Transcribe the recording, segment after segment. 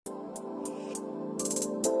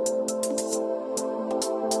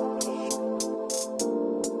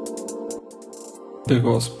The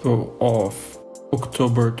Gospel of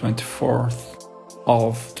October 24th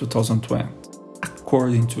of 2020,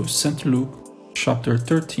 according to St. Luke, chapter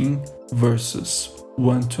 13, verses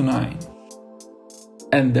 1 to 9.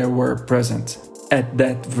 And there were present at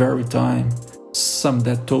that very time some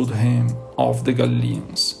that told him of the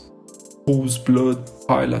Galileans, whose blood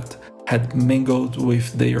Pilate had mingled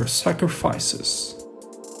with their sacrifices.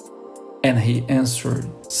 And he answered,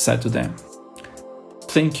 said to them,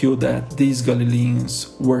 Think you that these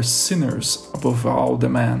Galileans were sinners above all the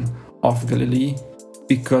men of Galilee,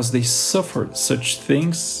 because they suffered such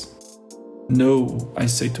things? No, I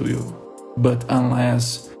say to you, but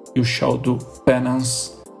unless you shall do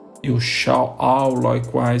penance, you shall all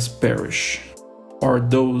likewise perish. Or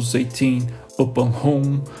those 18 upon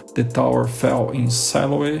whom the tower fell in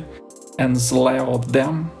Siloam and slew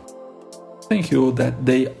them? Think you that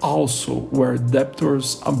they also were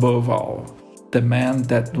debtors above all the men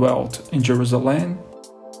that dwelt in Jerusalem?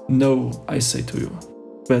 No, I say to you,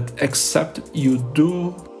 but except you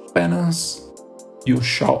do penance, you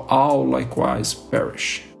shall all likewise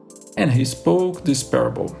perish. And he spoke this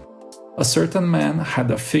parable. A certain man had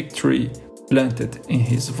a fig tree planted in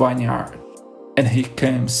his vineyard, and he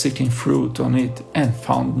came seeking fruit on it and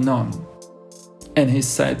found none. And he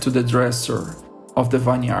said to the dresser of the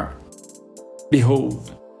vineyard,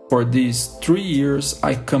 Behold, for these 3 years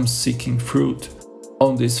I come seeking fruit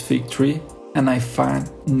on this fig tree, and I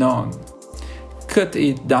find none. Cut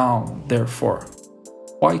it down, therefore.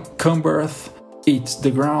 Why cumbereth it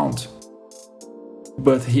the ground?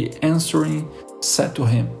 But he answering said to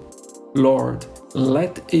him, Lord,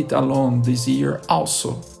 let it alone this year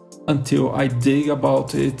also, until I dig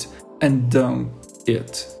about it and dung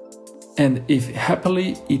it. And if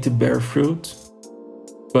happily it bear fruit,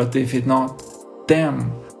 but if it not,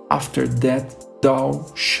 then after that thou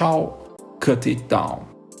shalt cut it down.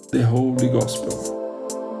 The Holy Gospel.